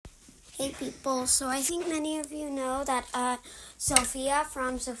Hey people, so I think many of you know that Sofia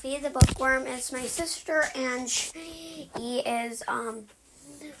from Sofia the Bookworm is my sister, and she is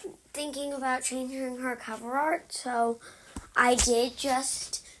thinking about changing her cover art. So I did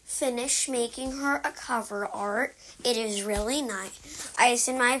just finish making her a cover art. It is really nice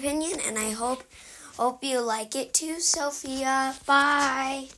in my opinion, and I hope you like it too, Sofia. Bye.